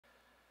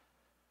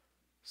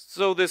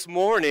So this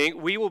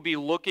morning, we will be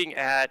looking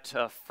at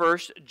 1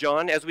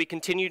 John as we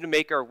continue to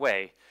make our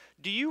way.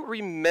 Do you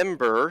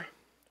remember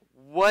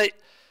what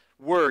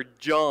word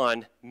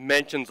John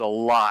mentions a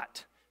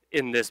lot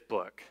in this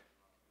book?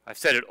 I've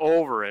said it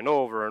over and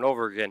over and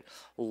over again.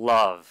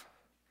 Love.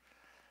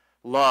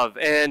 Love.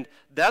 And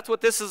that's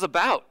what this is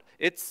about.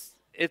 It's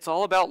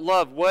all about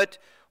love. What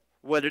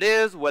it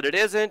is, what it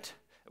isn't,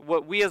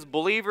 what we as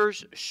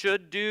believers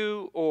should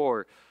do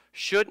or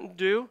shouldn't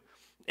do.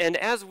 And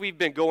as we've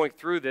been going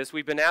through this,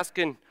 we've been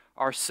asking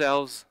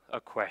ourselves a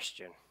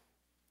question.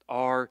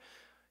 Are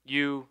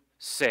you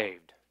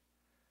saved?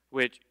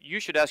 Which you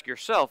should ask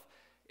yourself,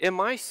 am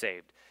I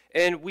saved?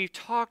 And we've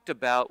talked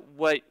about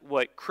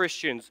what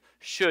Christians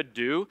should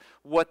do,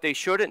 what they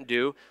shouldn't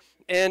do.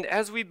 And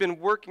as we've been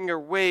working our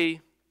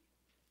way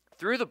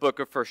through the book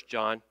of 1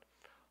 John,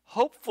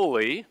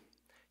 hopefully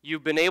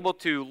you've been able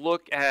to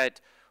look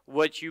at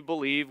what you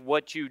believe,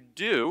 what you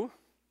do,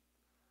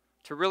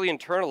 to really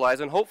internalize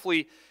and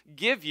hopefully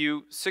give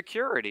you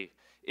security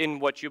in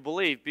what you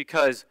believe,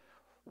 because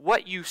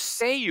what you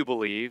say you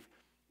believe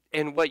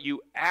and what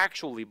you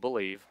actually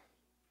believe,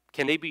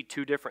 can they be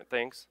two different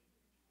things?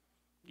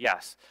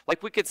 Yes.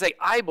 Like we could say,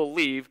 I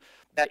believe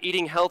that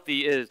eating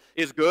healthy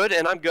is good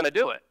and I'm going to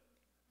do it.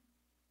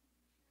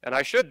 And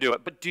I should do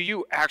it. But do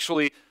you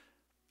actually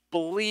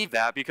believe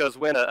that? Because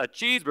when a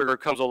cheeseburger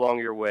comes along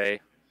your way,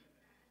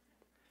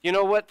 you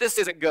know what? This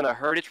isn't going to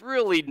hurt. It's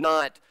really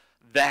not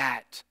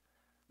that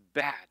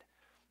bad.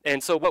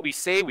 And so what we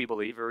say we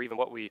believe, or even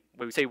what we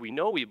say we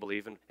know we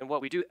believe, and what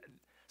we do,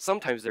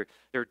 sometimes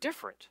they're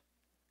different.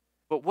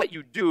 But what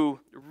you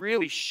do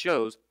really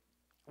shows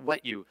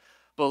what you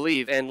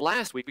believe. And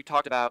last week we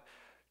talked about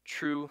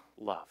true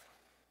love.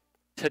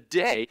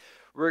 Today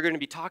we're going to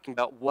be talking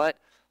about what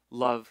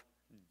love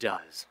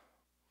does.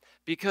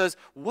 Because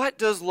what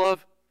does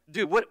love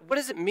do? What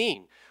does it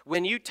mean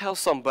when you tell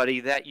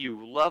somebody that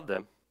you love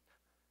them?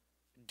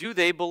 Do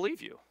they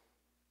believe you?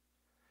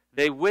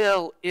 They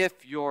will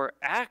if your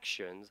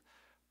actions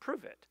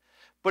prove it.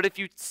 But if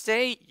you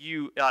say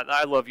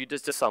I love you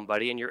just to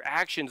somebody and your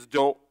actions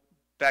don't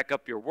back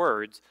up your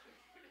words,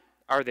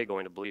 are they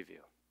going to believe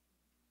you?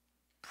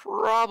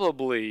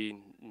 Probably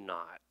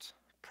not.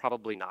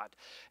 Probably not.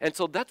 And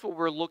so that's what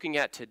we're looking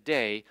at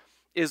today,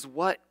 is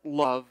what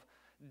love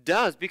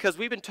does. Because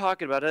we've been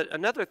talking about it.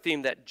 Another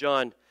theme that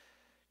John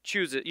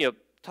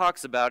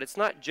talks about, it's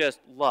not just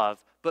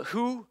love, but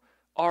who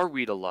are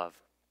we to love?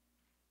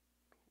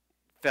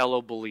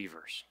 Fellow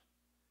believers.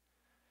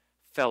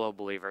 Fellow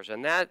believers.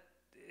 And that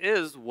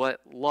is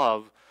what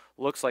love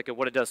looks like and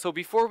what it does. So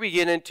before we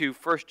get into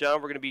 1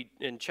 John, we're going to be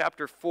in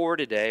chapter 4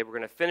 today. We're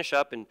going to finish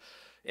up and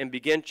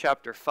begin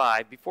chapter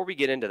 5. Before we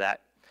get into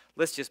that,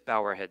 let's just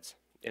bow our heads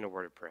in a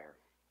word of prayer.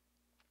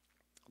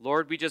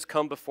 Lord, we just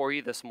come before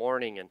you this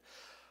morning, and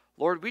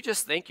Lord, we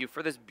just thank you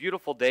for this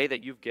beautiful day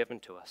that you've given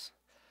to us.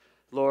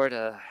 Lord,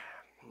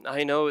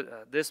 I know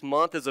this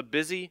month is a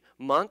busy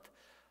month.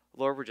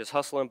 Lord, we're just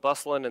hustling,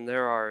 bustling, and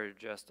there are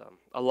just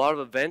a lot of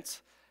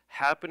events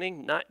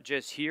happening, not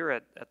just here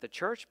at the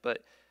church,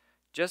 but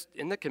just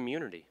in the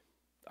community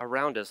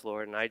around us,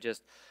 Lord. And I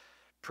just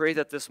pray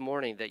that this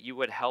morning that you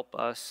would help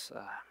us,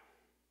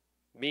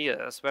 me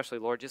especially,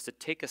 Lord, just to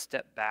take a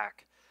step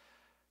back,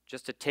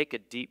 just to take a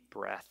deep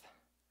breath,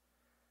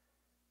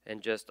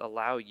 and just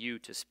allow you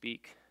to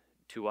speak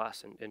to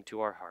us and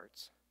to our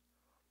hearts.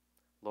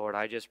 Lord,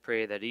 I just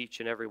pray that each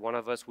and every one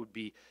of us would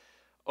be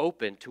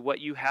open to what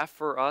you have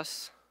for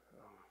us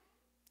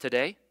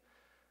today,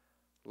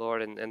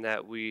 Lord, and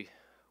that we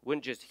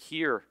wouldn't just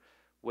hear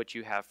what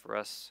you have for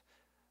us,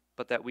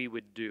 but that we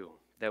would do,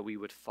 that we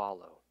would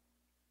follow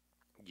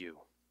you.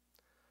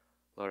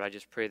 Lord, I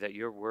just pray that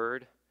your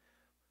word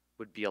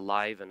would be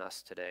alive in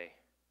us today.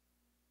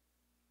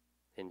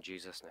 In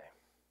Jesus'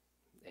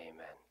 name,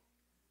 amen.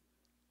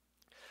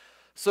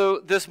 So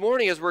this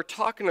morning, as we're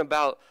talking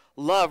about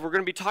love, we're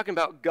going to be talking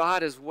about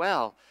God as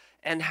well,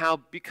 and how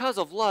because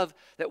of love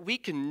that we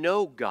can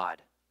know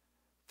God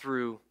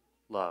through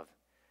love.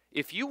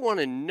 If you want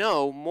to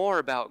know more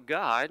about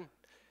God,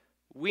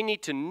 we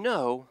need to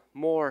know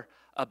more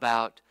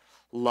about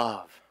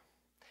love.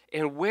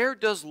 And where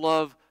does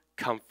love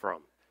come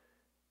from?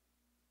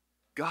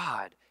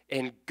 God.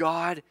 And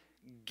God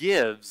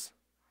gives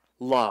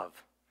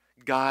love.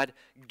 God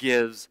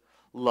gives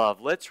love.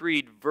 Let's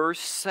read verse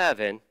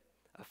 7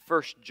 of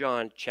 1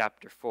 John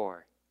chapter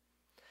 4.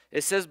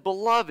 It says,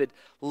 "Beloved,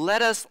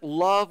 let us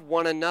love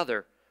one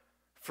another,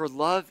 for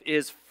love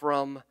is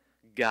from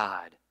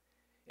God.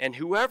 And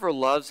whoever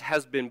loves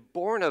has been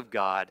born of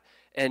God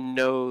and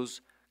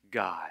knows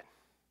God."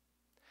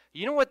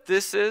 You know what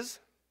this is?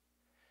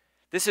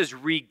 This is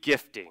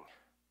regifting.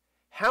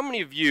 How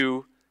many of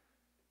you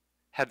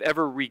have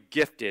ever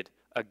regifted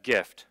a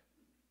gift?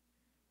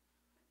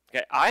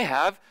 Okay, I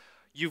have.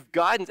 You've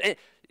gotten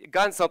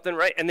something,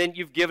 right? And then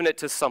you've given it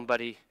to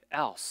somebody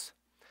else.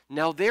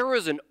 Now, there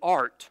is an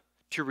art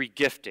to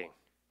regifting.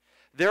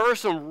 There are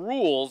some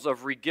rules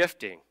of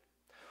regifting.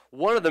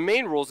 One of the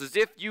main rules is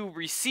if you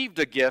received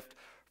a gift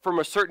from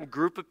a certain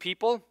group of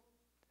people,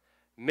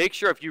 make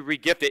sure if you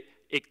regift it,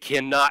 it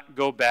cannot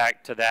go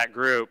back to that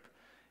group.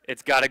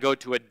 It's got to go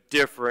to a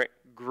different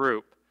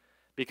group.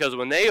 Because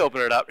when they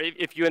open it up,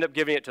 if you end up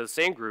giving it to the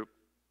same group,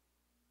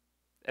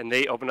 and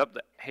they open up,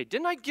 hey,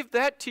 didn't I give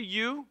that to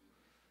you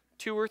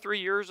 2 or 3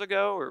 years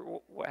ago,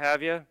 or what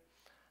have you?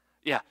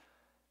 Yeah.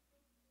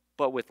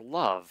 But with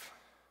love,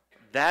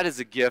 that is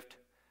a gift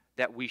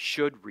that we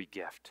should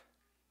regift.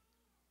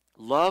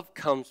 Love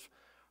comes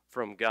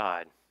from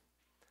God.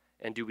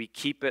 And do we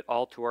keep it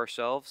all to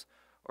ourselves,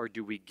 or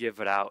do we give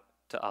it out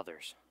to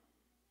others?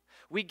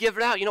 We give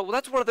it out.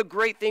 That's one of the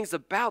great things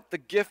about the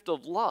gift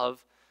of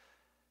love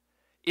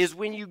is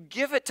when you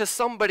give it to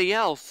somebody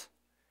else,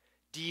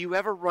 do you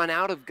ever run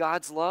out of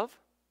God's love?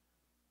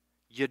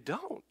 You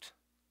don't.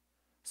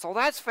 So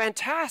that's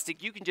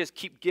fantastic. You can just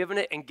keep giving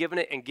it and giving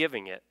it and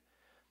giving it.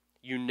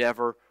 You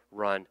never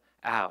run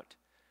out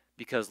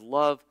because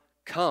love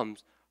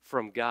comes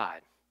from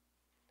God.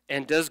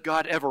 And does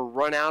God ever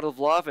run out of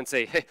love and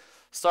say, hey,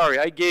 sorry,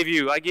 I gave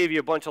you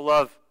a bunch of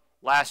love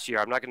last year.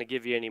 I'm not going to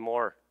give you any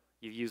more.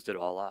 You've used it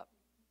all up.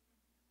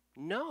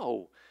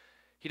 No,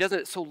 he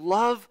doesn't. So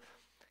love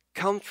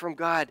comes from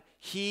God.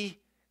 He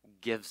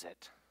gives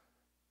it.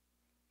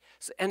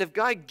 And if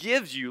God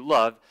gives you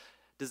love,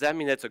 does that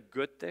mean that's a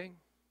good thing?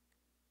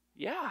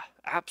 Yeah,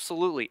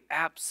 absolutely,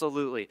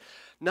 absolutely.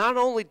 Not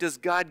only does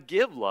God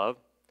give love,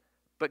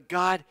 but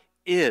God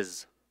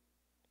is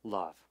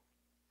love.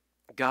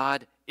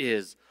 God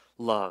is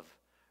love.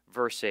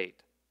 Verse 8.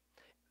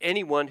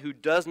 Anyone who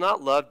does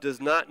not love does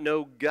not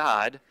know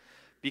God,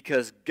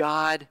 because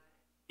God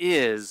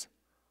is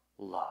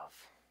love.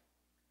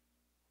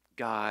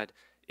 God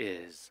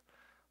is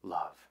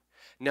love.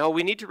 Now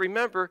we need to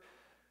remember,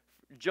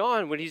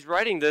 John, when he's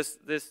writing this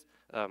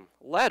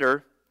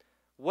letter,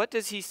 what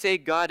does he say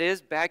God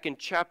is back in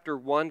chapter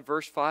 1,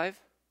 verse 5?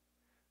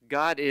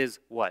 God is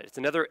what? It's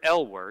another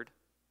L word.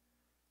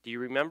 Do you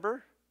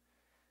remember?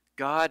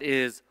 God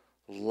is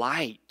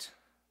light.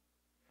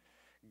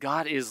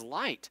 God is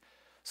light.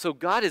 So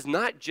God is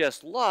not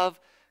just love,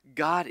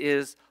 God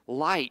is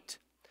light,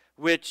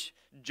 which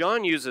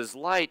John uses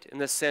light in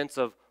the sense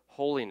of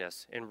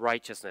holiness and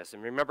righteousness.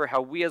 And remember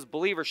how we as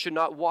believers should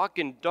not walk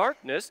in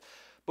darkness,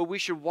 but we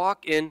should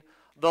walk in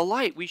the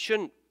light. We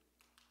shouldn't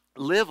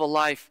live a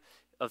life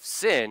of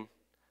sin,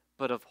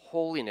 but of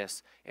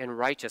holiness and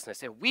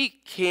righteousness. And we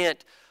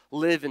can't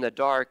live in the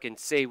dark and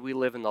say we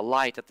live in the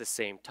light at the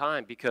same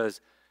time,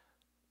 because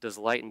does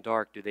light and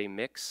dark, do they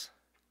mix?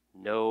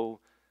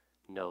 No,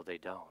 they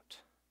don't.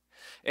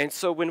 And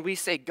so when we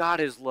say God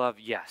is love,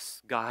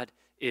 yes, God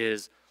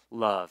is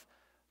love.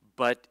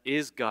 But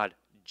is God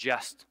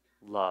just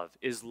love?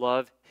 Is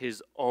love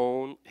his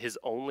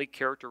only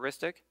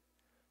characteristic?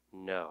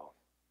 No.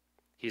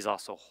 He's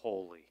also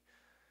holy.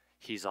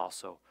 He's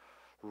also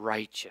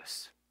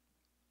righteous.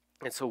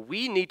 And so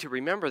we need to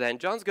remember that. And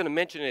John's going to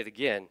mention it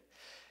again.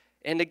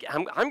 And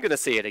I'm going to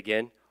say it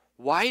again.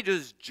 Why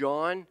does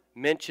John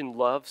mention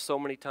love so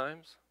many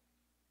times?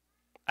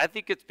 I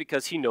think it's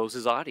because he knows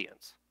his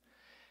audience.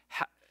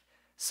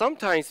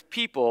 Sometimes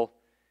people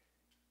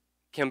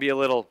can be a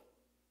little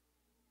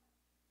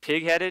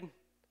pig-headed.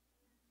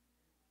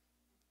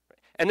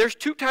 And there's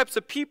two types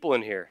of people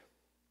in here.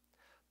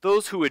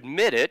 Those who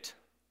admit it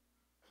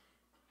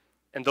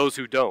and those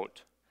who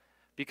don't.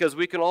 Because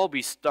we can all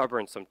be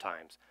stubborn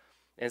sometimes.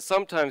 And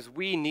sometimes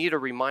we need a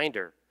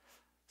reminder.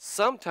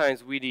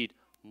 Sometimes we need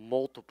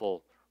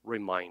multiple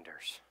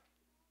reminders.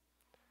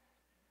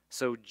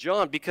 So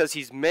John, because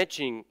he's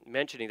mentioning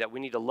that we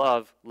need to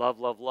love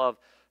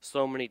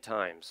so many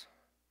times,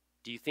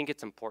 do you think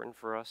it's important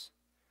for us?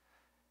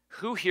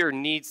 Who here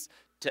needs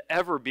to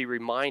ever be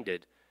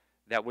reminded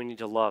that we need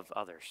to love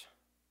others?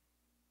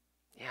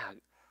 Yeah,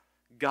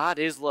 God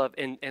is love,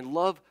 and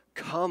love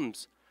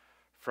comes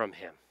from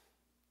him.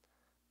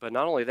 But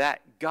not only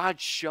that,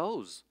 God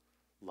shows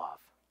love.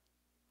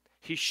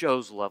 He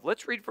shows love.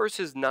 Let's read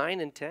verses 9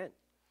 and 10.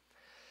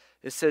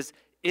 It says,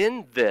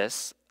 in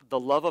this, the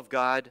love of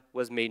God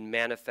was made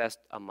manifest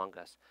among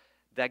us,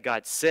 that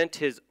God sent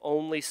his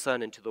only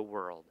Son into the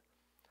world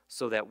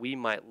so that we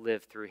might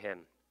live through him.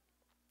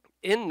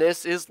 In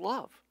this is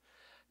love,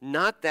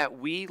 not that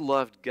we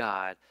loved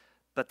God,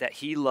 but that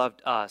he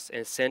loved us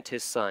and sent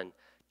his Son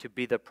to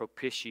be the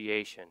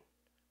propitiation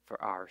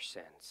for our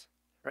sins.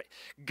 Right?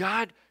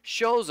 God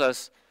shows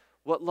us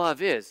what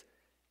love is.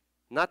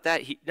 Not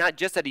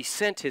just that he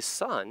sent his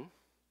Son,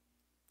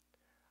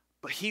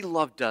 but he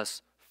loved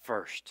us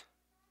first.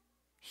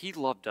 He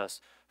loved us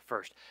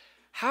first.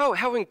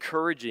 How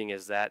encouraging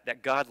is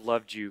that God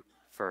loved you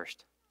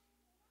first?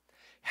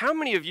 How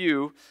many of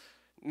you,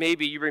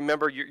 maybe you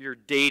remember your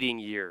dating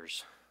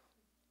years?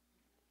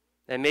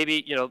 And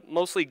maybe,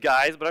 mostly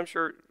guys, but I'm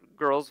sure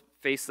girls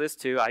face this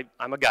too.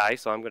 I'm a guy,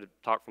 so I'm going to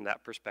talk from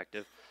that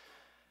perspective.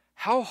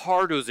 How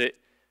hard was it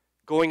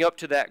going up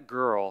to that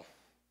girl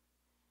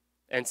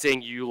and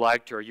saying you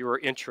liked her, you were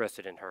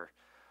interested in her?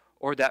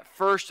 Or that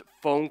first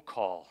phone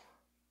call.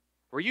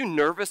 Were you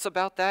nervous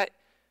about that?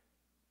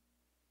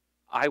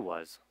 I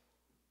was.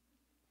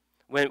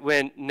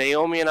 When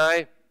Naomi and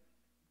I,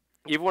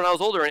 even when I was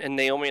older and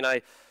Naomi and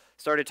I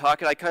started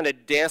talking, I kind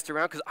of danced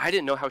around because I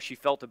didn't know how she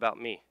felt about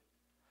me.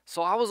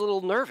 So I was a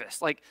little nervous.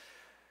 Like,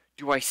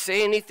 do I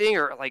say anything?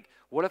 Or like,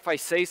 what if I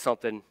say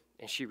something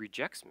and she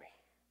rejects me?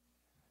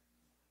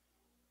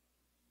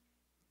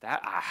 That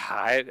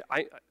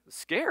I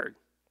scared,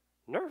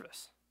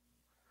 nervous.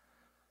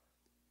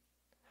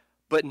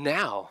 But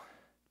now,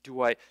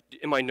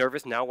 am I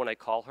nervous now when I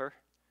call her?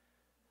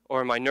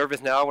 Or am I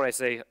nervous now when I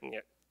say,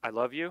 I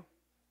love you?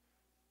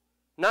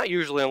 Not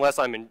usually, unless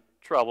I'm in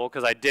trouble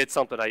because I did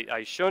something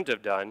I shouldn't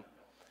have done.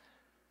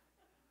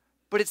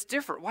 But it's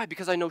different. Why?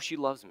 Because I know she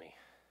loves me.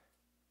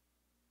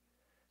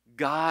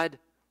 God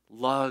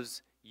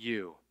loves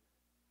you.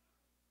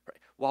 Right?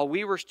 While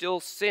we were still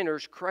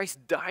sinners,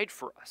 Christ died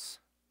for us.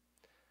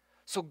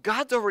 So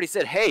God's already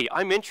said, hey,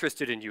 I'm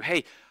interested in you.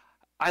 Hey,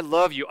 I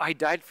love you. I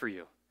died for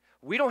you.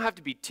 We don't have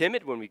to be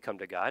timid when we come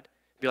to God.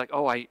 Be like,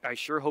 oh, I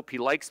sure hope he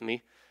likes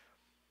me.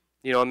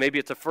 You know, maybe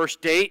it's a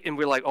first date and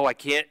we're like, oh, I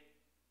can't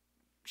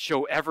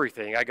show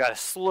everything. I got to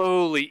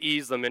slowly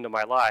ease them into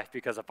my life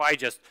because if I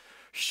just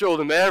show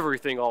them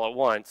everything all at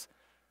once,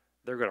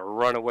 they're going to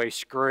run away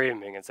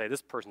screaming and say,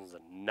 this person's a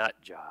nut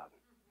job.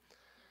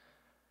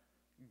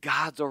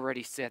 God's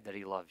already said that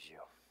he loves you.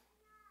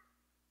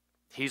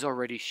 He's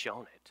already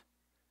shown it.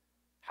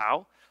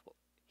 How?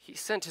 He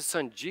sent his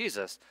son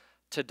Jesus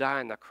to die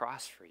on the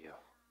cross for you.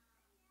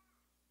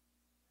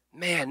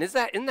 Man,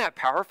 isn't that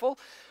powerful?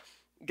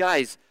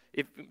 Guys,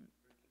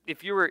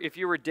 if you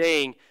were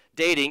dating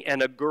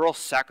and a girl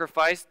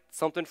sacrificed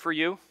something for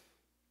you,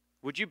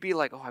 would you be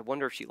like, oh, I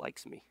wonder if she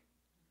likes me?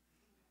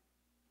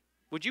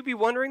 Would you be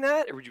wondering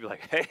that? Or would you be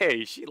like,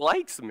 hey, she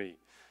likes me.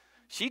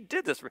 She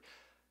did this for me.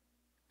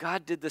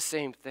 God did the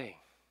same thing.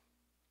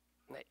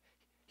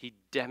 He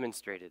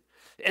demonstrated.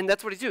 And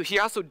that's what he do. He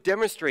also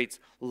demonstrates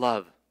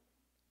love.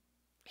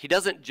 He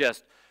doesn't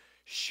just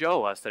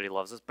show us that he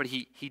loves us, but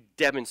he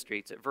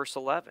demonstrates it. Verse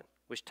 11,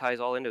 which ties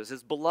all into it,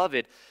 says,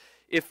 beloved,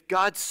 if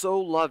God so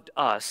loved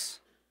us,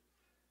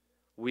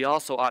 we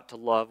also ought to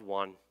love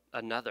one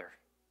another.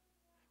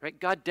 Right?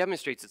 God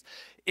demonstrates this.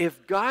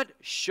 If God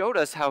showed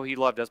us how he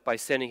loved us by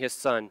sending his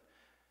son,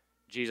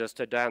 Jesus,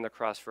 to die on the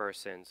cross for our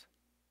sins,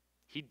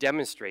 he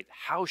demonstrates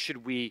how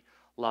should we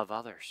love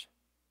others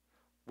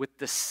with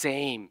the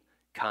same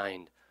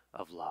kind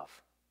of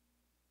love.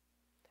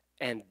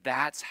 And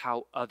that's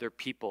how other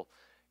people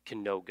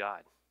can know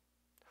God.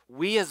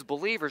 We as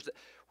believers,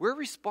 we're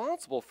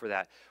responsible for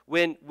that.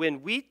 When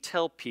we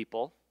tell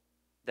people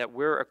that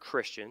we're a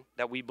Christian,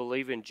 that we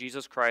believe in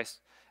Jesus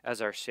Christ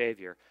as our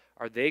Savior,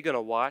 are they going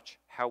to watch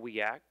how we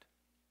act?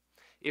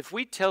 If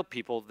we tell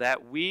people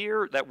that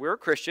we're a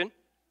Christian,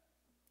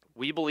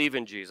 we believe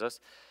in Jesus,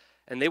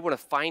 and they want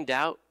to find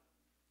out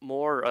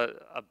more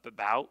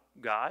about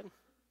God,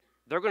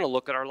 they're going to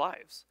look at our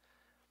lives.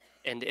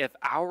 And if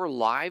our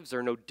lives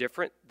are no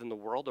different than the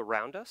world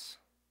around us,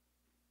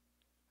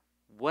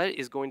 what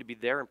is going to be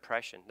their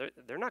impression?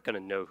 They're not going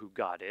to know who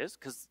God is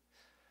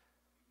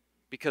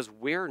because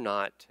we're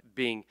not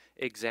being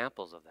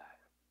examples of that.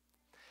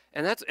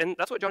 And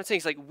that's what John is saying.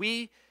 It's like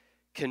we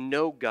can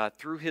know God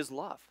through his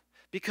love.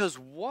 Because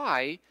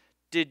why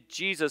did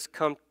Jesus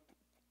come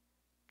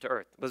to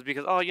earth? Was it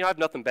because, I have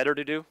nothing better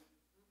to do?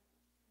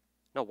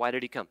 No, why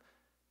did he come?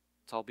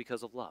 It's all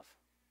because of love.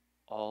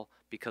 All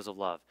because of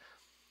love.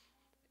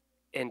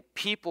 And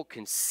people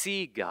can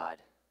see God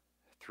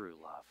through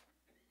love.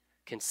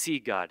 Can see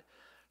God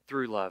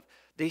through love.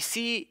 They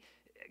see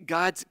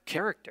God's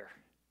character.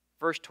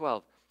 Verse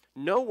 12,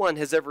 no one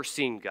has ever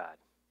seen God.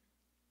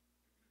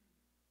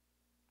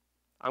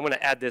 I'm going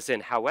to add this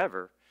in.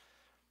 However,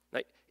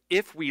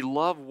 if we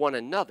love one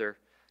another,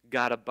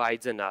 God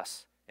abides in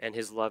us, and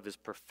his love is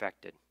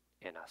perfected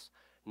in us.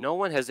 No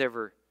one has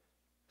ever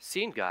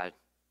seen God,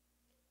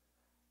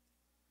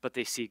 but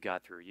they see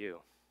God through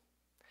you.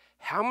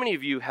 How many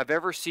of you have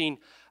ever seen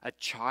a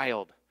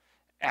child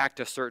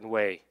act a certain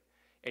way,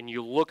 and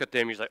you look at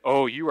them, and you're like,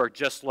 oh, you are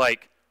just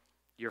like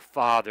your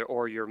father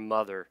or your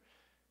mother?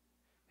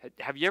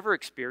 Have you ever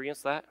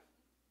experienced that?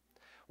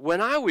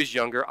 When I was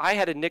younger, I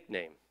had a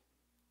nickname.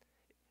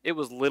 It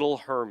was Little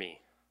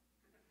Hermie.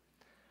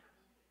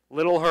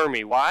 Little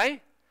Hermie.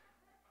 Why?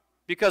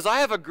 Because I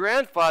have a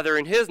grandfather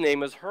and his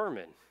name is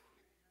Herman.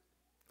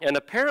 And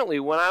apparently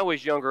when I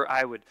was younger,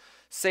 I would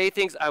say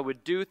things, I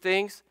would do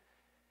things,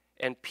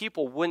 and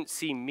people wouldn't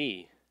see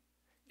me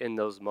in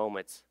those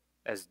moments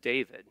as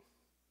David.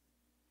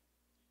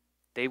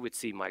 They would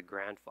see my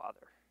grandfather.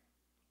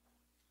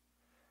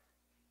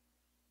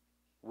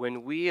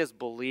 When we as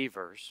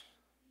believers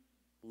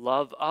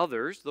love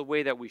others the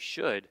way that we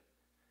should,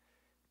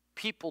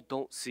 people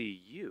don't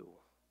see you.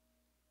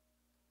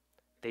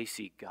 They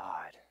see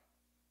God.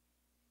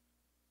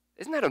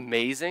 Isn't that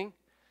amazing?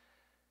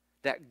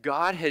 That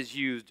God has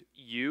used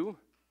you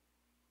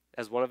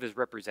as one of his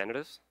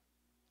representatives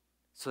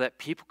so that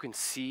people can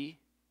see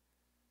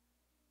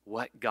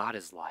what God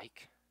is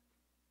like.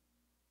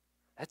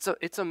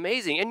 It's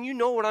amazing. And you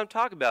know what I'm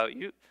talking about.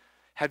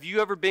 Have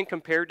you ever been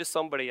compared to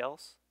somebody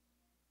else?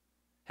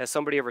 Has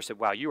somebody ever said,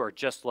 wow, you are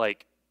just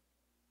like...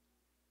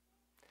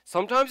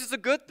 Sometimes it's a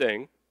good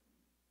thing.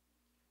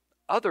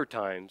 Other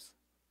times,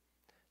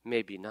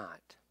 maybe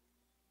not.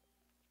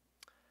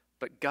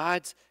 But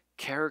God's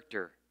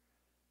character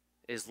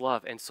is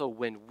love. And so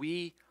when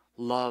we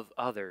love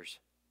others,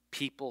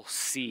 people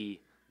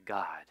see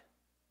God.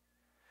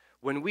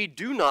 When we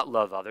do not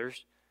love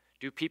others,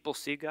 do people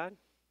see God?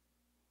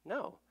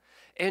 No.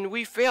 And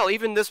we fail.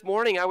 Even this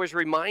morning, I was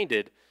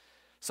reminded,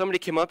 somebody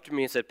came up to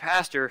me and said,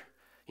 Pastor,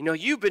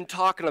 you've been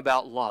talking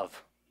about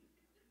love.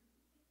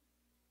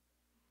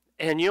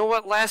 And you know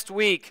what? Last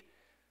week,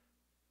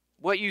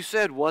 what you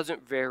said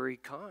wasn't very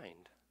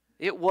kind.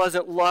 It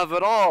wasn't love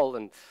at all.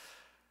 And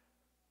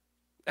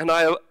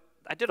I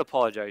did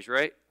apologize,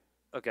 right?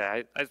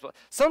 Okay.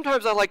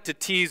 Sometimes I like to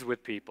tease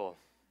with people.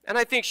 And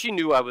I think you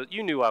knew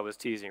I was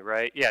teasing,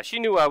 right? Yeah, she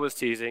knew I was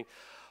teasing.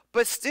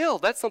 But still,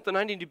 that's something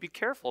I need to be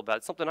careful about.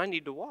 It's something I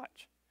need to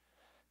watch.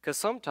 Because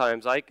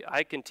sometimes I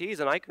can tease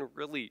and I can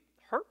really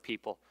hurt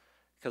people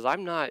because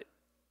I'm not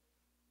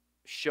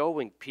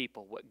showing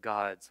people what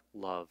God's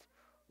love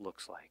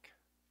looks like.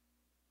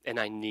 And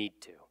I need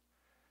to.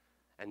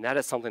 And that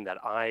is something that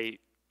I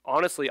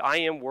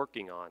am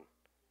working on.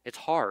 It's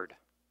hard.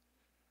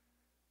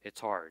 It's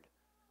hard.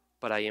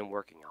 But I am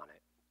working on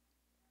it.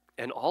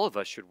 And all of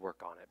us should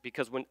work on it.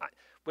 Because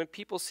when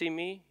people see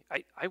me,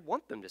 I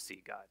want them to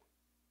see God.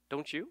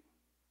 Don't you?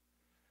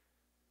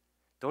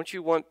 Don't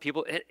you want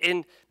people,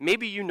 and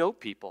maybe you know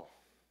people.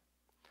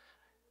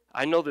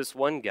 I know this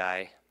one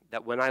guy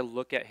that when I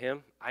look at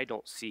him, I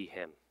don't see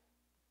him.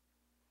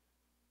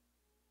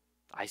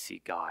 I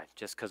see God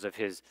just because of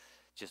his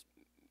just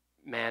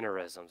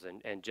mannerisms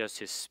and just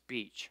his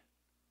speech.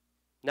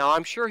 Now,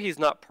 I'm sure he's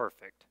not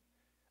perfect.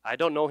 I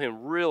don't know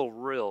him real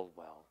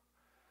well.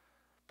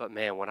 But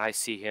man, when I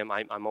see him,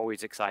 I'm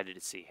always excited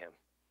to see him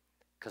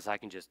because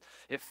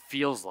it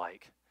feels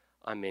like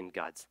I'm in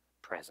God's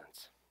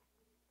presence.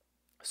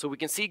 So we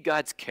can see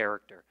God's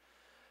character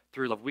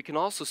through love. We can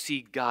also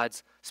see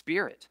God's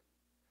Spirit.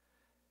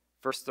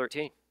 Verse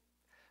 13.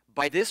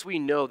 By this we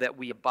know that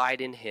we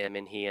abide in him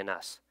and he in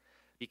us,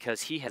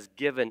 because he has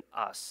given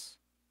us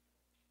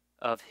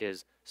of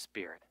his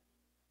Spirit.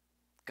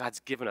 God's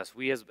given us,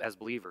 we as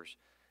believers,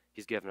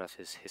 he's given us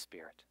his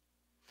Spirit.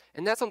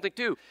 And that's something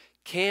too.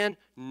 Can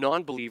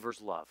non-believers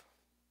love?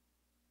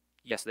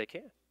 Yes, they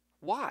can.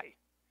 Why?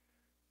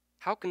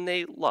 How can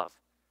they love?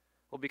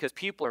 Well, because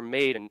people are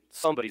made in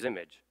somebody's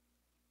image.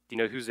 Do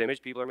you know whose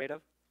image people are made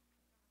of?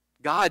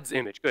 God's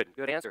image.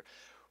 Good answer.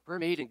 We're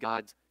made in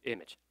God's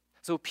image.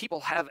 So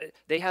people have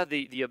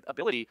the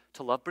ability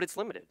to love, but it's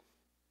limited.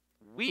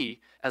 We,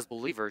 as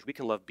believers, we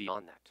can love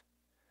beyond that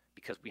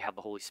because we have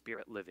the Holy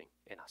Spirit living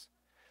in us.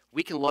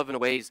 We can love in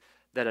ways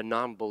that a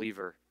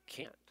non-believer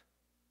can't.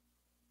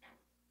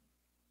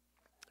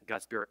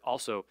 God's Spirit,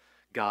 also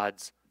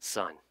God's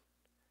Son.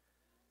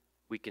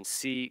 We can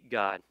see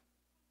God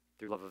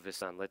through love of his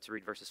Son. Let's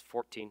read verses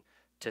 14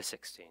 to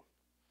 16.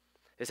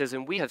 It says,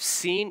 and we have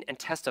seen and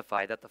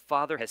testified that the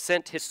Father has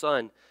sent his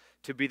Son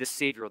to be the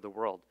Savior of the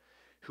world.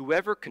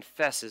 Whoever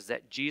confesses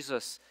that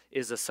Jesus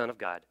is the Son of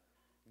God,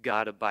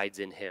 God abides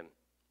in him,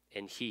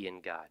 and he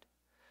in God.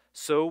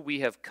 So we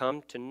have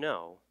come to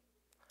know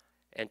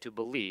and to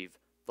believe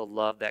the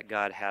love that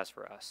God has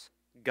for us.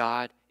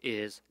 God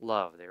is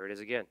love. There it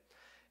is again.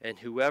 And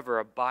whoever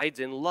abides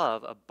in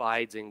love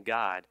abides in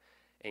God,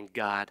 and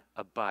God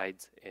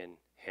abides in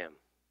him.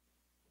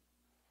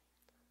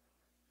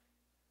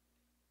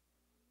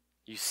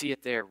 You see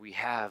it there. We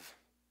have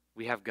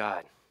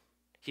God.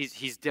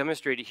 He's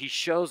demonstrated, he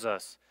shows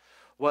us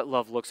what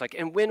love looks like.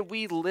 And when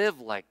we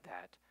live like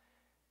that,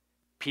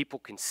 people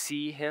can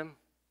see him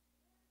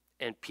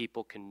and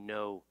people can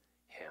know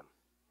him.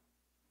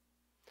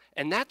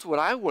 And that's what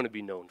I want to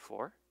be known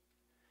for.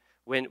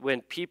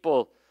 When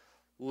people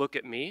look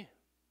at me,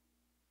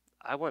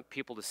 I want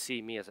people to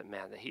see me as a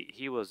man that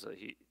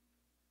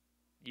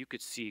you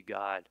could see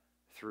God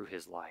through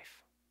his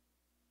life.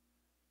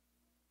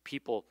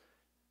 People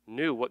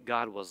knew what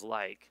God was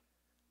like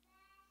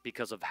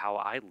because of how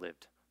I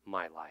lived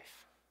my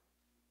life.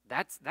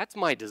 That's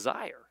my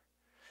desire.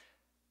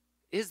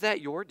 Is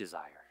that your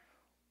desire?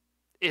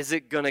 Is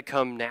it going to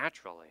come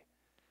naturally?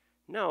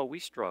 No, we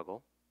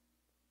struggle.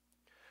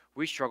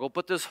 We struggle,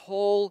 but this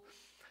whole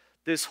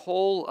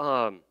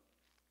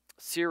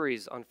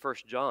series on 1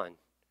 John,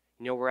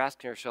 we're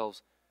asking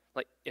ourselves,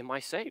 am I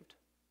saved?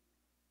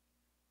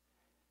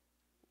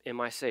 Am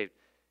I saved?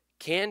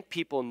 Can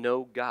people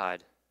know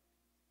God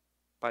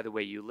by the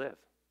way you live?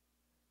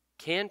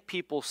 Can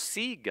people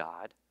see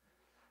God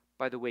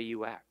by the way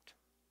you act?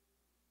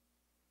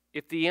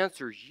 If the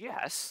answer is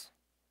yes,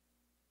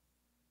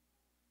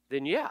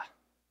 then yeah.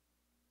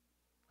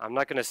 I'm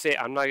not going to say,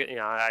 I'm not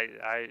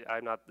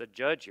the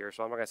judge here,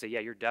 so I'm not going to say, yeah,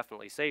 you're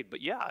definitely saved.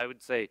 But yeah, I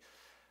would say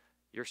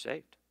you're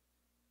saved.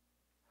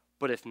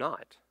 But if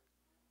not,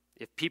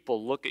 if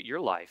people look at your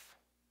life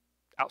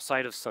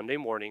outside of Sunday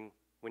morning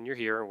when you're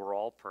here and we're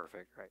all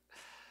perfect, right?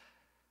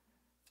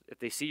 If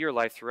they see your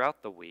life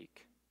throughout the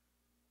week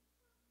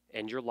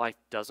and your life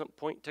doesn't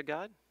point to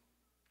God,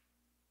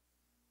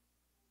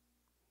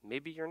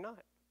 maybe you're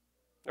not.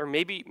 Or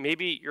maybe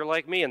you're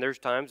like me and there's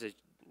times that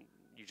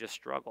you just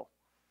struggle.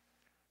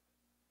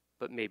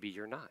 but maybe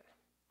you're not.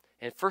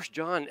 And First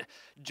John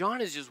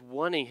is just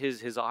wanting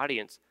his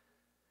audience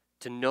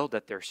to know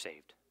that they're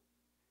saved.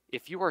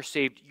 If you are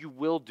saved, you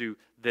will do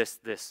this,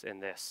 this,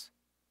 and this.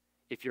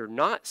 If you're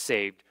not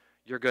saved,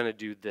 you're going to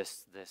do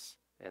this, this,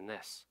 and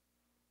this.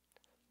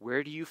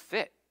 Where do you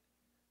fit?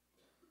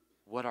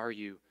 What are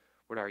you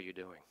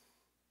doing?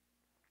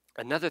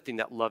 Another thing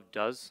that love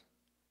does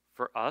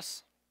for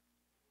us,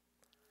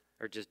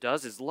 or just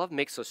does, is love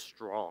makes us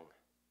strong.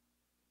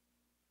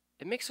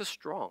 It makes us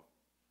strong.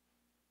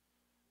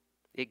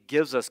 It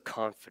gives us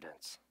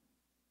confidence.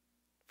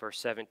 Verse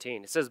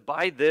 17, it says,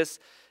 "By this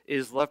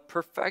is love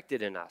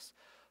perfected in us,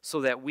 so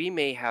that we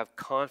may have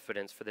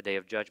confidence for the day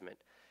of judgment.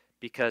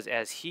 Because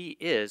as he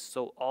is,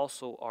 so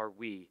also are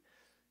we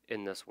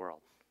in this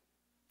world."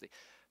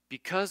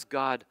 Because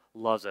God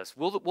loves us.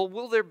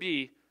 Will there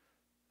be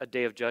a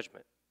day of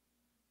judgment?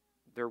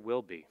 There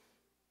will be.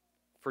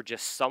 For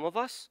just some of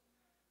us,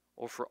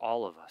 or for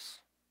all of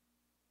us?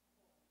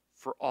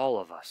 For all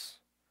of us.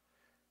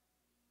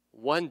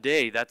 One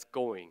day that's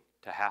going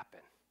to happen.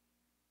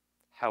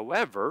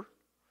 However,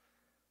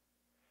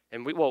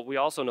 and we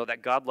also know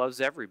that God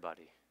loves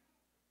everybody.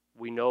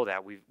 We know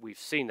that. We've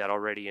seen that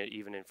already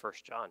even in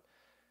 1 John,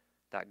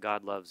 that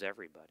God loves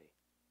everybody.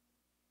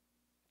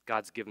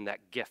 God's given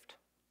that gift.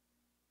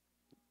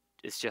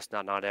 It's just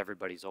not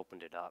everybody's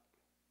opened it up.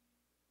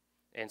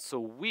 And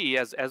so we,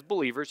 as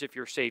believers, if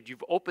you're saved,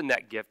 you've opened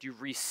that gift.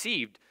 You've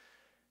received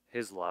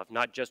his love.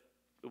 It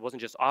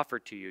wasn't just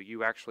offered to you.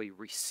 You actually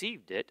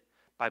received it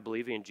by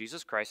believing in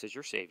Jesus Christ as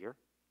your Savior.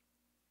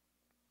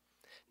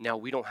 Now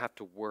we don't have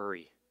to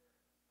worry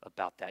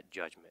about that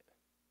judgment.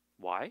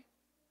 Why?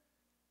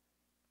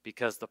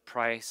 Because the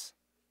price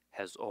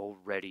has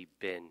already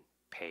been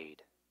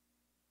paid.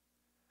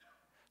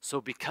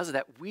 So because of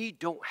that, we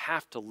don't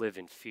have to live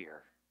in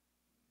fear.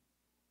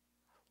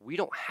 We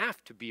don't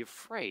have to be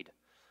afraid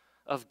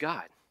of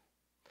God.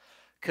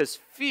 Because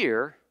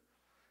fear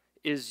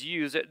is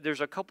used,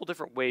 there's a couple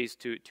different ways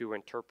to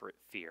interpret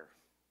fear.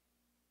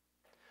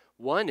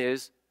 One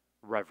is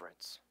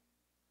reverence.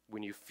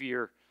 When you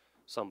fear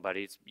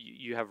somebody,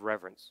 you have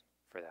reverence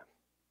for them.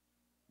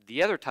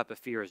 The other type of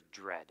fear is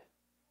dread.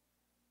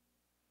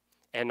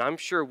 And I'm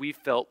sure we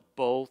felt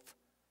both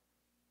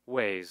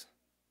ways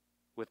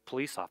with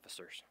police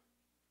officers.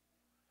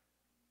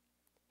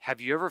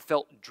 Have you ever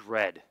felt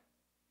dread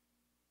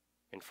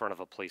in front of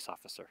a police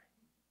officer?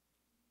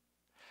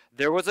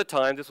 There was a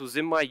time, this was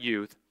in my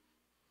youth,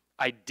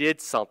 I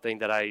did something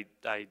that I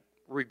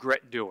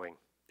regret doing.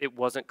 It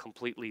wasn't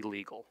completely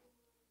legal.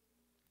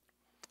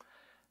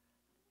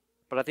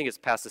 But I think it's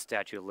past the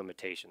statute of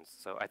limitations,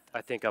 so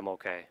I think I'm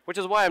okay. Which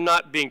is why I'm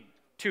not being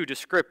too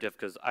descriptive,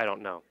 because I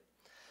don't know.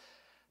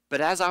 But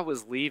as I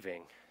was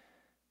leaving,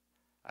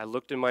 I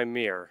looked in my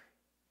mirror,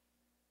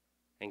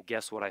 and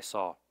guess what I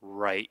saw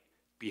right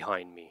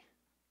behind me?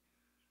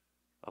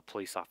 A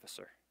police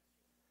officer.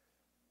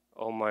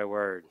 Oh my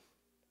word.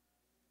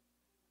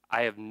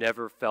 I have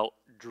never felt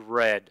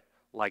dread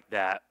like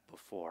that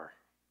before.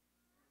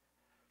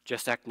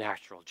 Just act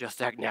natural,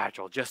 just act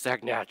natural, just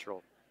act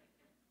natural.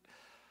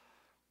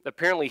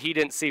 Apparently he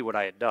didn't see what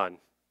I had done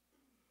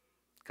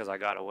because I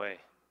got away.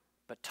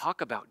 But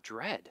talk about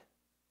dread.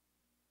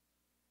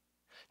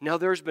 Now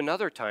there's been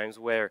other times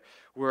where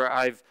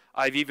I've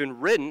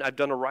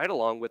done a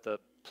ride-along with a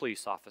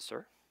police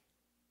officer.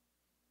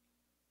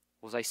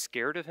 Was I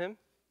scared of him?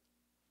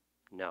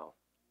 No.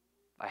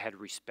 I had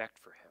respect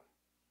for him.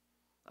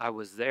 I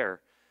was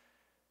there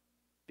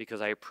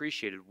because I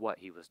appreciated what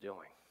he was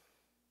doing.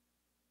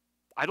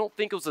 I don't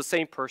think it was the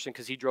same person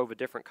because he drove a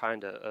different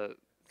kind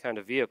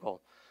of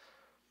vehicle.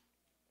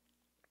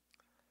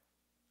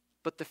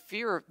 But the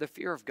fear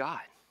of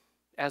God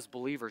as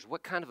believers,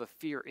 what kind of a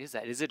fear is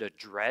that? Is it a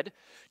dread?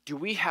 Do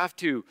we have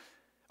to,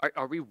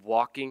 are we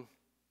walking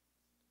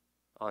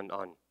on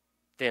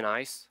thin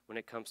ice when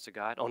it comes to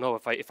God? Oh no,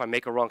 if I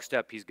make a wrong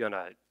step, he's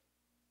gonna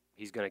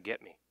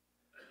get me.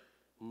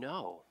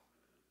 No.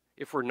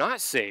 If we're not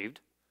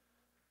saved,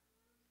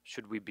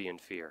 should we be in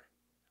fear?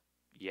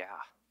 Yeah.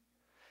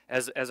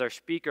 As our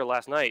speaker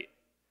last night,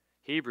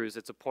 Hebrews,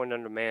 it's appointed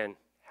unto man.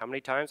 How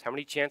many times? How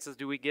many chances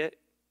do we get?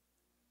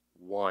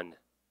 One.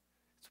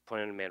 It's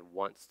appointed unto man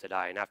once to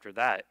die. And after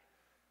that,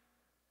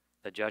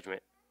 the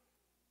judgment.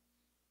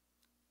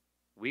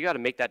 We got to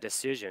make that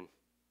decision.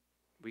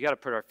 We got to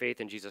put our faith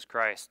in Jesus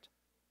Christ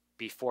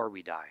before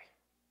we die.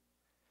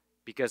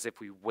 Because if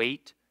we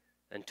wait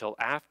until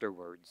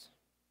afterwards,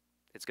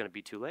 it's going to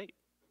be too late.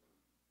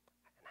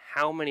 And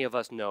how many of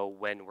us know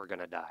when we're going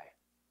to die?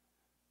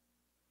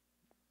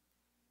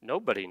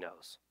 Nobody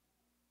knows.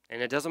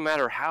 And it doesn't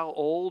matter how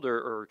old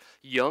or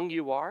young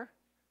you are.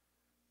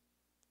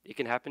 It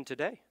can happen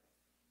today.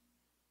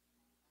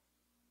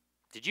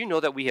 Did you know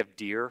that we have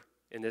deer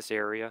in this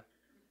area?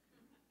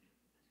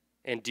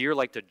 And deer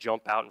like to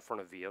jump out in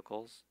front of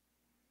vehicles.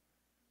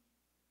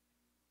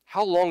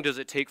 How long does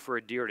it take for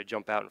a deer to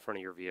jump out in front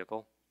of your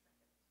vehicle?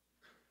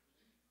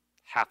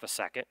 Half a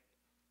second.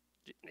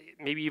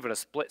 Maybe even a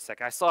split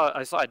second. I saw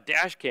a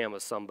dash cam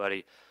of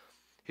somebody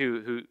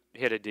who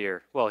hit a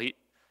deer. Well,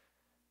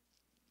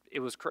 it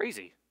was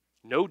crazy.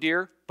 No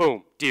deer,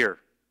 boom, deer.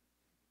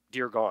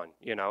 Deer gone.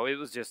 It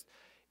was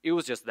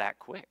just that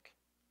quick.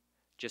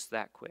 Just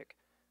that quick.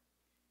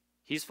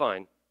 He's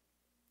fine,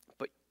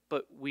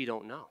 but we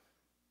don't know.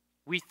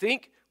 We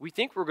think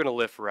we're going to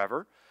live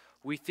forever.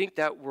 We think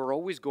that we're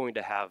always going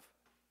to have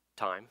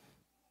time,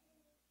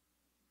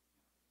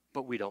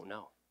 but we don't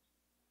know.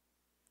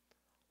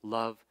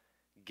 Love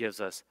gives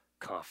us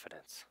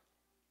confidence,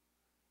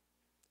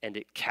 and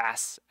it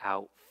casts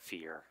out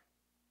fear.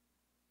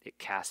 It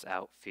casts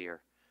out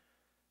fear.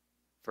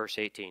 Verse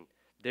 18,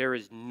 there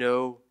is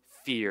no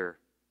fear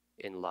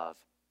in love,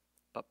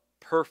 but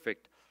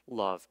perfect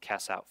love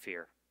casts out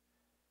fear.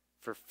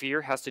 For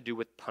fear has to do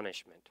with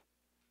punishment,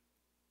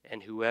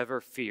 and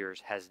whoever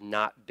fears has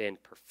not been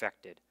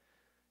perfected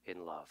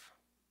in love.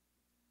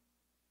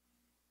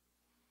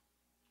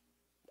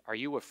 Are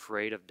you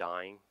afraid of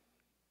dying?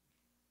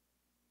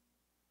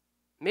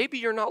 Maybe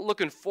you're not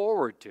looking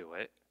forward to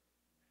it.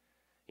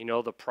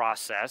 The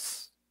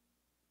process,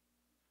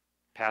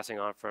 passing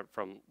on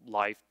from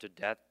life to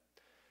death,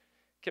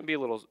 can be a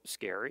little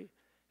scary.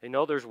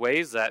 There's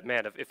ways that,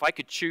 man, if I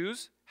could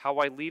choose how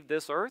I leave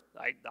this earth,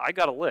 I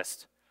got a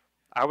list.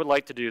 I would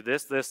like to do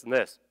this, this, and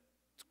this.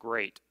 It's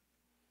great.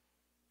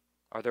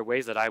 Are there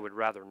ways that I would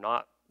rather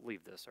not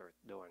leave this earth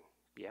doing?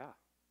 Yeah.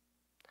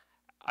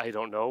 I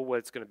don't know what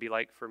it's going to be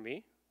like for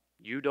me.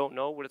 You don't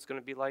know what it's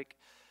going to be like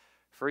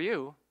for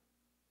you.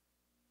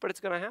 But it's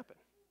going to happen.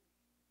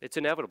 It's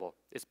inevitable.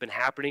 It's been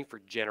happening for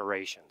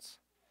generations.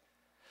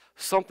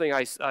 Something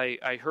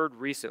I heard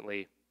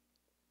recently,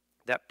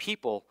 that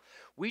people,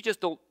 we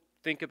just don't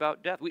think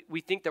about death.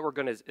 We think that we're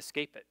going to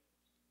escape it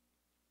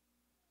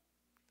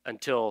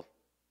until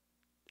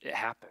it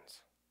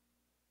happens.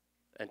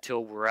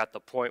 Until we're at the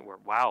point where,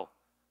 wow,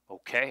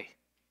 okay,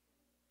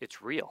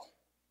 it's real.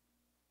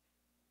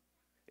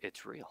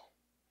 It's real.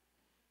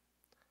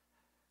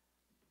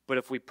 But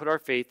if we put our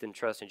faith and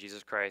trust in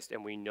Jesus Christ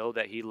and we know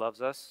that he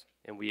loves us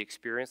and we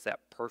experience that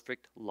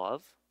perfect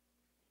love,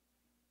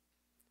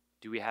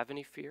 do we have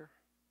any fear?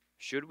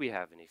 Should we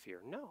have any fear?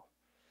 No.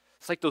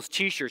 It's like those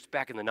t-shirts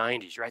back in the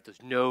 90s, right?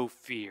 There's no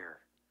fear.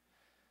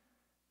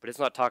 But it's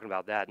not talking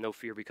about that. No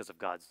fear because of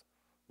God's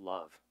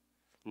love.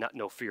 Not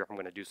no fear I'm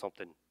going to do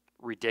something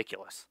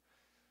ridiculous.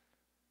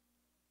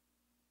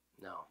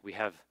 No, we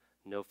have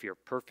no fear.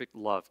 Perfect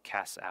love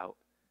casts out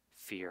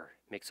fear,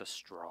 makes us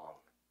strong.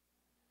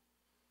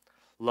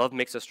 Love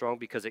makes us strong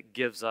because it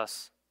gives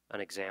us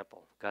an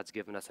example. God's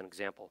given us an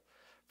example.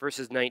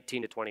 Verses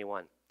 19 to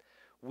 21.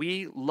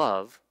 We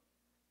love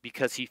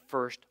because he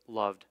first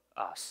loved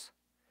us.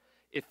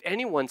 If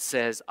anyone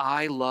says,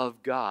 I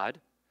love God,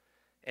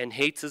 and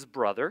hates his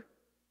brother,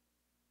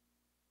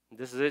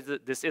 this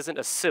isn't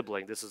a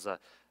sibling, this is a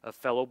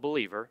fellow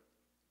believer,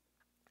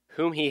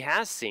 whom he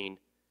has seen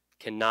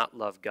cannot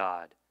love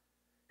God,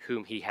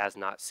 whom he has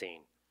not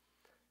seen.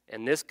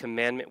 And this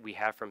commandment we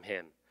have from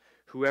him,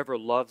 whoever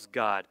loves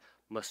God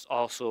must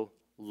also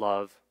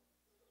love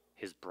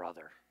his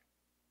brother.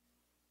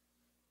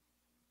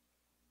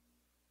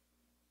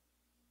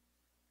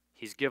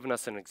 He's given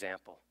us an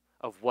example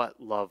of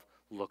what love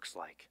looks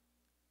like.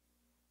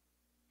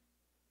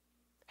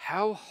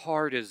 How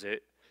hard is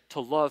it to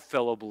love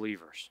fellow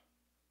believers?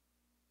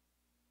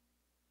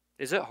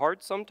 Is it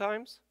hard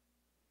sometimes?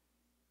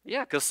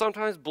 Yeah, because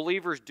sometimes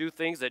believers do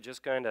things that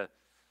just kind of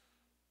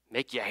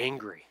make you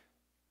angry.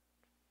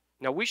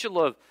 Now, we should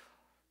love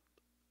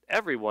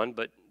everyone,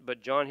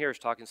 but John here is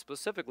talking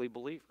specifically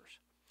believers.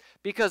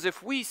 Because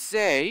if we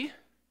say,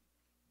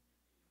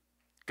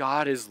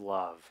 God is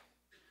love,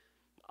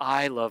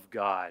 I love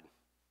God,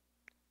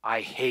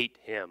 I hate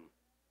him,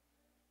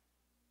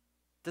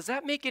 does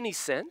that make any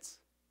sense?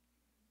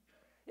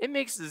 It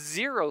makes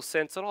zero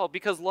sense at all,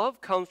 because love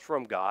comes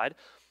from God.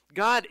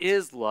 God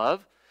is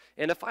love.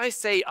 And if I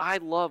say I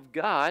love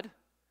God,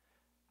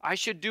 I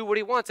should do what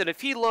he wants. And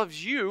if he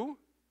loves you,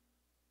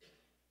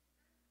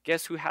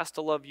 guess who has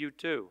to love you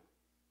too?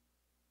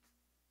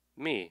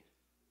 Me.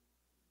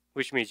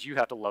 Which means you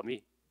have to love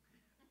me.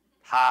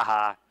 Ha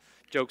ha.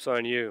 Joke's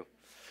on you.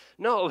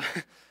 No.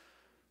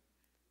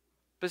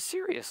 But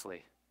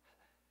seriously,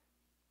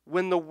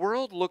 when the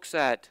world looks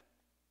at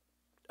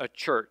a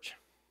church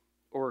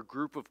or a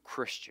group of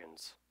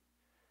Christians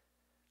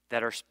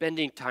that are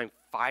spending time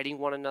fighting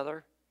one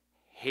another,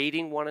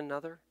 hating one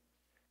another,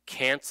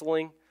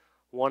 canceling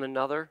one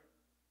another,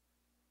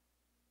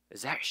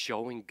 is that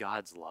showing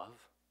God's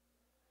love?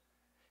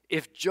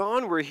 If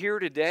John were here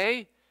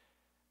today,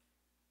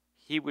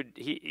 would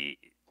he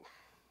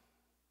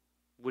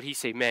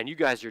say, man, you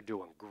guys are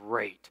doing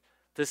great.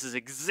 This is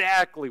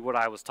exactly what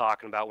I was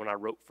talking about when I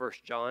wrote 1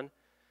 John.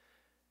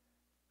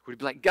 Would he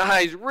be like,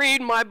 guys,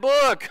 read my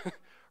book,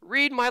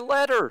 read my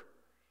letter,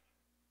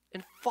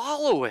 and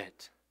follow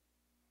it?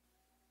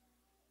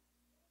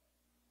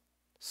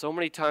 So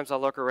many times I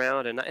look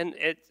around, and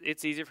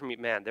it's easy for me,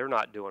 man, they're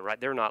not doing right.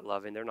 They're not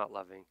loving.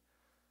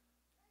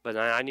 But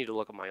I need to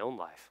look at my own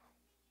life.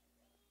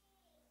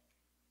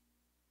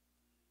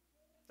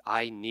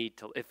 I need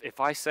to, if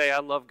I say I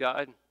love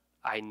God,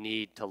 I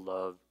need to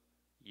love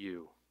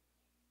you.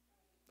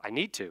 I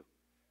need to.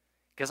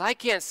 Because I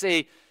can't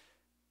say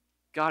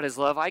God is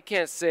love. I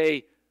can't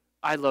say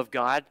I love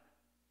God,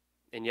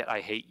 and yet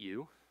I hate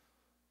you.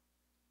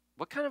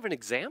 What kind of an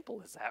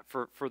example is that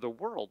for the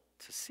world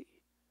to see?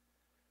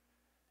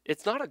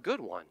 It's not a good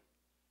one.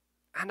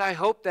 And I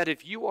hope that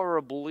if you are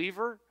a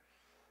believer,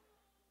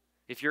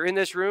 if you're in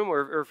this room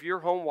or if you're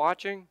home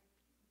watching,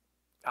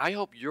 I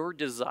hope your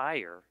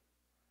desire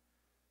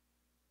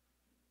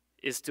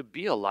is to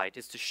be a light,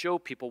 is to show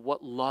people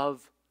what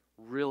love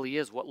really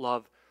is, what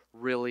love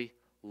really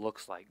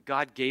looks like.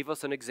 God gave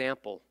us an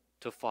example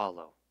to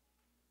follow.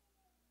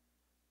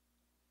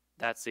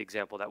 That's the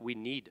example that we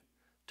need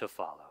to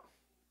follow.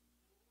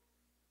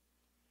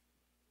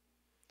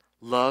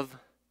 Love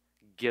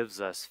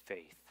gives us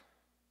faith.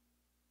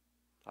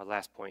 Our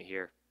last point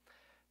here,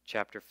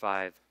 chapter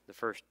 5, the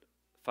first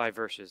 5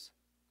 verses.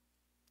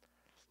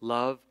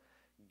 Love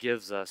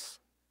gives us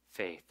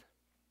faith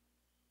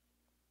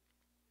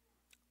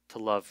to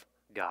love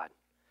God.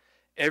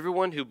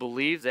 Everyone who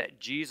believes that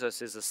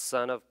Jesus is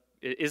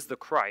the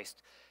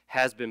Christ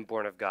has been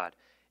born of God.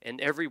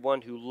 And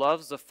everyone who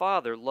loves the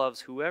Father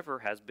loves whoever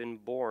has been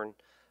born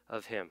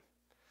of him.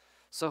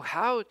 So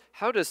how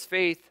does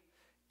faith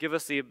give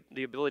us the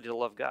ability to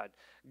love God?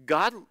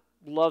 God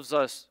loves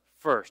us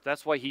first.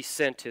 That's why he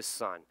sent his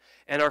Son.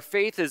 And our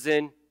faith is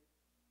in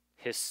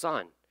his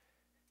Son,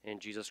 in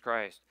Jesus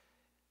Christ.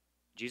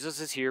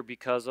 Jesus is here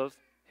because of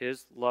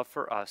his love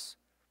for us,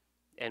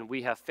 and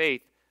we have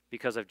faith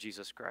because of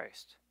Jesus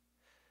Christ.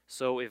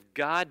 So if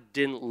God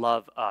didn't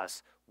love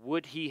us,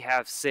 would he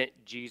have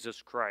sent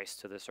Jesus Christ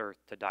to this earth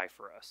to die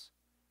for us?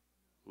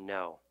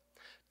 No.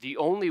 The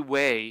only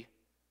way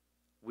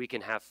we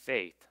can have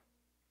faith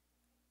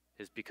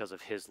is because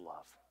of his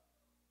love.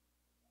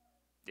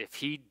 If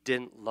he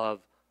didn't love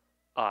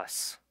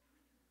us,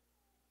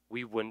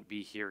 we wouldn't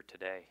be here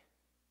today.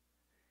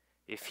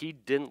 If he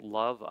didn't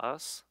love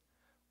us,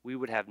 we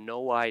would have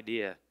no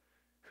idea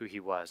who he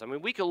was. I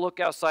mean, we could look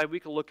outside,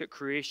 we could look at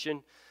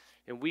creation,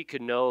 and we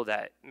could know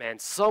that, man,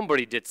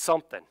 somebody did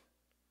something.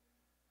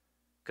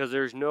 Because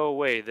there's no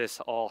way this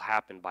all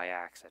happened by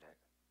accident.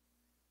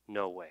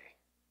 No way.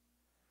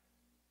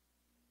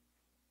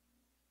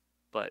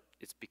 But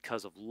it's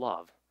because of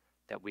love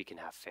that we can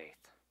have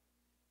faith.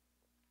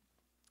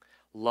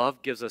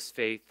 Love gives us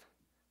faith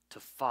to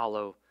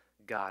follow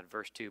God.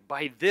 Verse 2.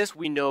 By this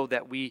we know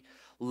that we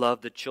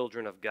love the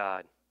children of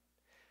God,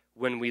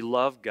 when we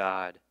love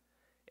God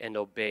and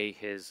obey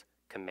his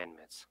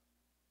commandments.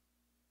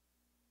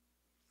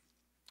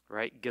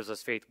 Right? Gives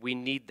us faith. We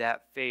need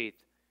that faith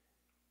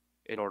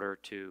in order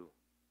to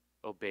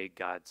obey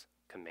God's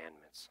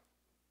commandments.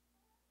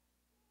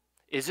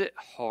 Is it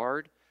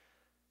hard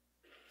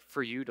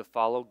for you to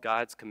follow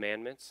God's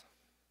commandments?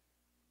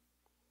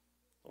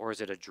 Or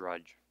is it a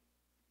drudge?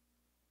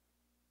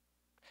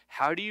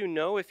 How do you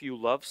know if you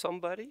love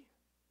somebody?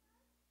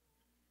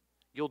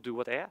 You'll do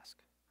what they ask.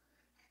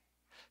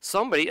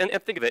 Somebody, and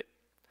think of it,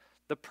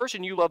 the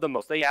person you love the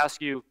most, they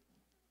ask you,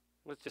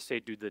 let's just say,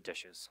 do the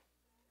dishes.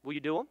 Will you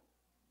do them?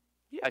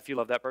 Yeah, if you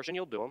love that person,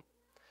 you'll do them.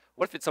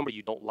 What if it's somebody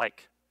you don't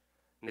like?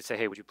 And they say,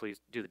 hey, would you please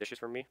do the dishes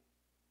for me?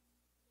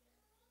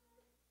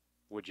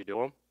 Would you do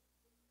them?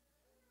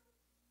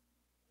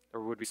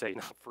 Or would we say,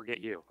 no,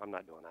 forget you, I'm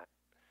not doing that?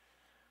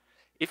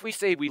 If we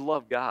say we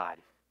love God,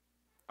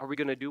 are we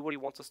going to do what he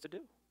wants us to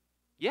do?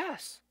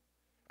 Yes,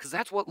 because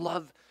that's what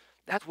love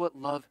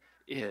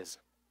is.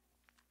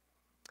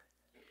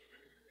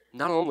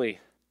 Not only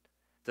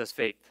does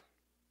faith,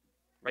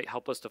 right,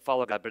 help us to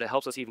follow God, but it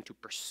helps us even to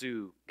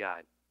pursue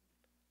God.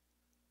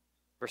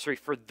 Verse 3,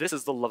 for this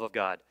is the love of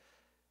God,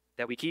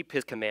 that we keep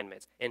his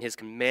commandments, and his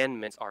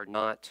commandments are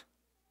not,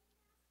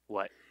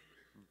 what?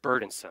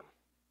 Burdensome.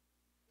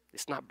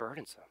 It's not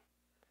burdensome.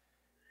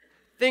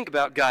 Think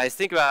about, guys,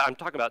 I'm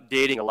talking about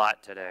dating a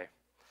lot today.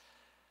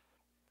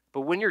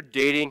 But when you're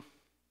dating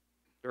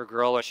a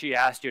girl and she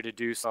asks you to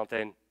do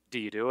something, do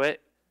you do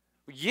it?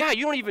 Yeah,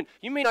 you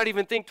may not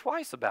even think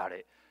twice about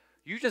it.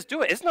 You just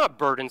do it. It's not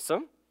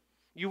burdensome.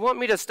 You want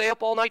me to stay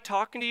up all night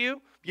talking to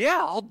you? Yeah,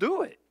 I'll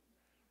do it.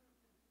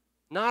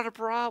 Not a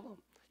problem.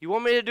 You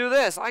want me to do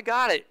this? I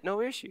got it. No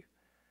issue.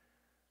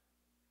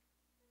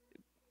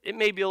 It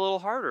may be a little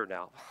harder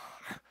now.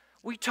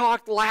 We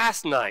talked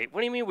last night.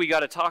 What do you mean we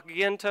got to talk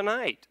again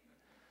tonight?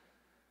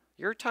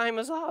 Your time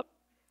is up.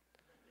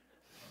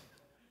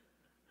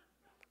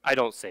 I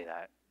don't say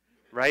that.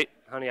 Right?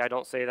 Honey, I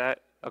don't say that?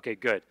 Okay,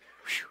 good.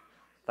 Whew.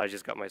 I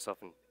just got myself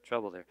in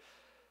trouble there.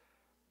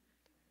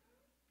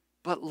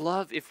 But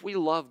love, if we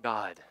love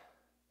God,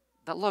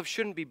 that love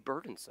shouldn't be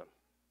burdensome.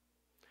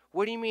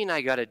 What do you mean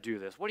I got to do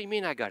this? What do you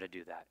mean I got to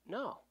do that?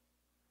 No.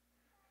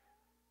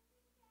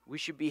 We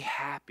should be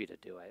happy to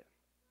do it.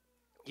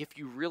 If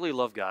you really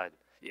love God,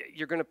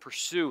 you're going to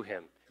pursue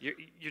him.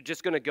 You're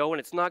just going to go, and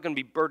it's not going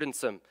to be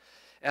burdensome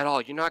at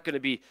all. You're not going to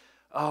be,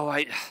 oh,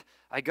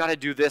 I got to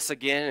do this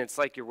again. It's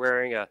like you're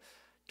wearing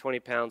 20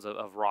 pounds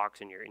of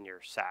rocks in your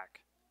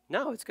sack.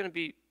 No, it's going to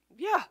be,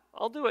 yeah,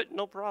 I'll do it,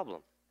 no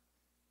problem.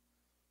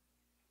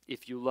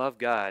 If you love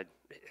God,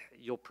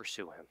 you'll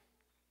pursue him.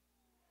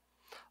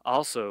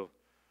 Also,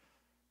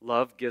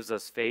 Love gives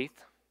us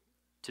faith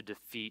to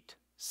defeat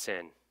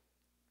sin.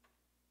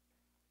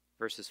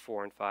 Verses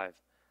 4 and 5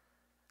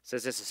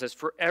 says this. It says,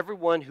 for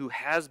everyone who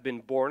has been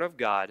born of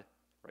God,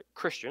 right,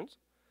 Christians,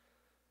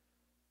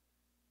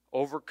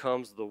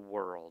 overcomes the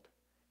world.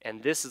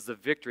 And this is the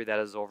victory that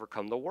has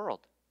overcome the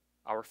world,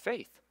 our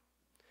faith.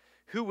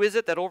 Who is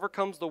it that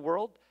overcomes the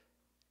world?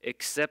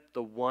 Except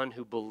the one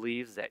who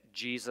believes that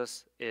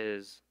Jesus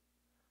is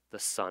the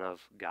Son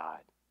of God.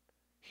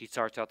 He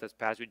starts out this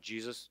passage,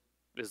 Jesus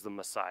is the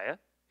Messiah.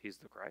 He's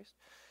the Christ.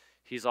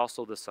 He's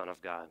also the Son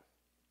of God.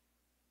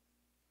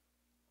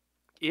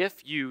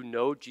 If you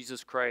know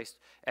Jesus Christ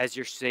as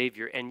your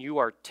Savior and you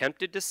are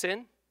tempted to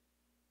sin,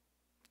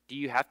 do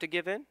you have to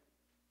give in?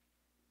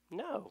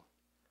 No.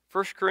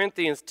 1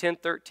 Corinthians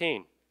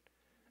 10:13.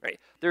 Right?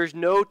 There's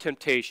no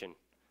temptation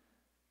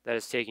that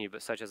is taking you,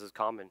 but such as is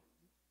common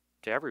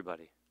to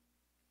everybody.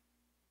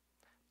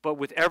 But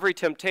with every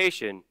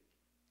temptation,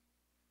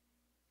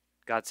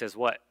 God says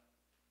what?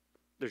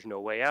 There's no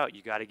way out.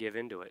 You got to give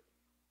into it.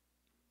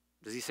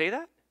 Does he say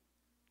that?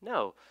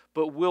 No.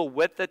 But will,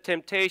 with the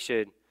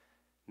temptation,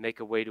 make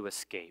a way to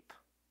escape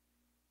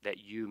that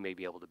you may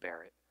be able to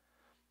bear it.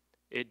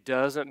 It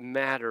doesn't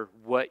matter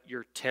what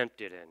you're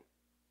tempted in.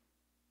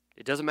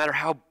 It doesn't matter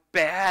how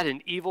bad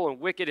and evil and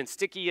wicked and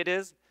sticky it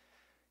is.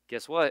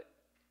 Guess what?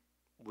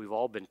 We've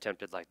all been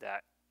tempted like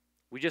that.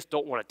 We just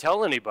don't want to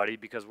tell anybody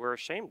because we're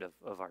ashamed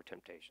of our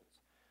temptations.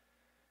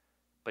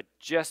 But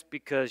just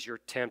because you're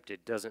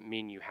tempted doesn't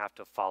mean you have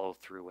to follow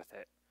through with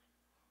it.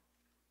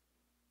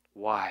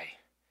 Why?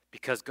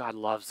 Because God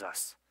loves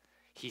us.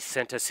 He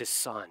sent us his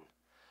Son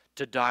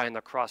to die on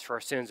the cross for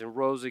our sins and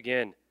rose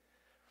again.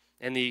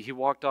 And he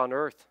walked on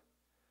earth.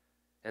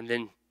 And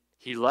then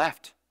he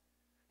left.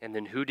 And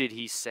then who did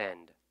he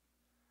send?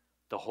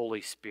 The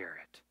Holy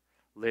Spirit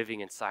living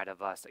inside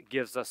of us that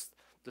gives us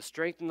the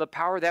strength and the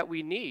power that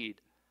we need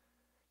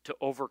to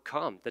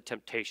overcome the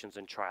temptations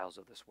and trials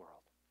of this world.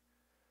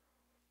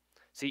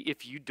 See,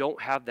 if you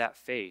don't have that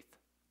faith,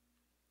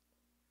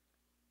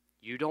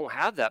 you don't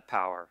have that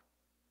power.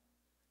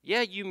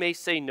 Yeah, you may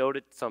say no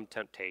to some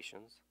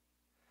temptations,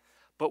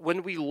 but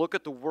when we look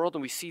at the world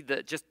and we see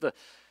the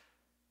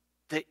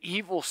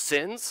evil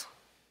sins,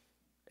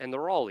 and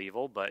they're all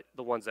evil, but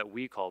the ones that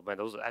we call, man,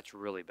 that's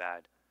really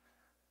bad.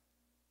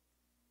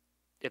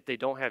 If they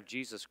don't have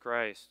Jesus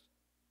Christ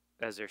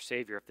as their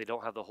Savior, if they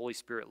don't have the Holy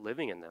Spirit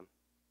living in them,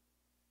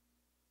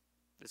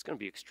 it's going to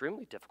be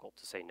extremely difficult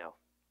to say no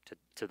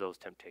to those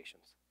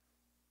temptations.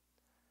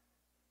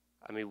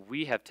 I mean,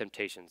 we have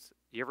temptations.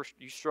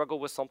 You struggle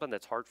with something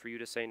that's hard for you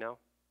to say no?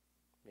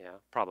 Yeah,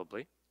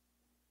 probably.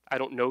 I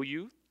don't know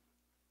you.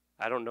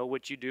 I don't know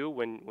what you do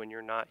when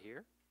you're not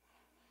here.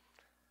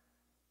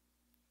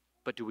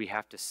 But do we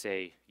have to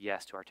say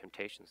yes to our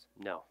temptations?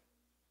 No.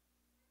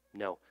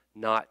 No,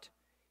 not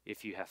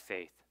if you have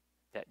faith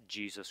that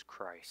Jesus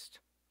Christ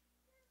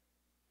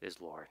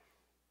is Lord.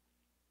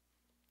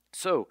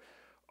 So,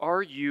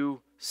 are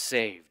you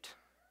saved?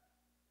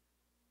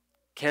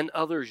 Can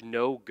others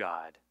know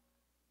God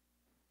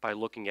by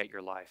looking at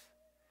your life?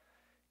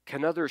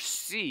 Can others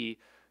see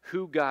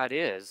who God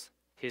is,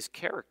 his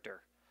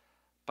character,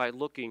 by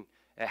looking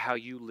at how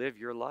you live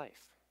your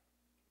life?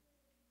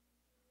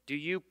 Do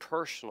you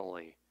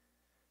personally,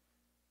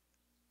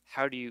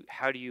 how do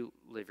you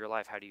live your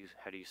life? How do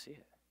you see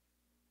it?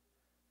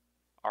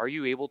 Are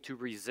you able to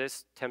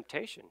resist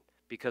temptation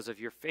because of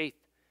your faith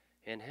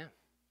in him?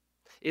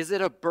 Is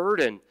it a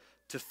burden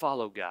to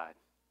follow God?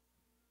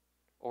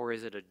 Or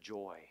is it a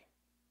joy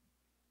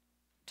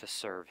to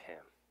serve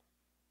him?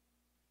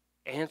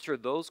 Answer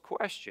those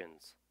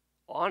questions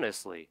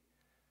honestly.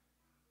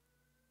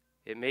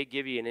 It may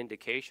give you an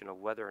indication of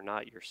whether or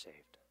not you're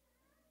saved.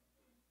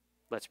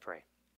 Let's pray.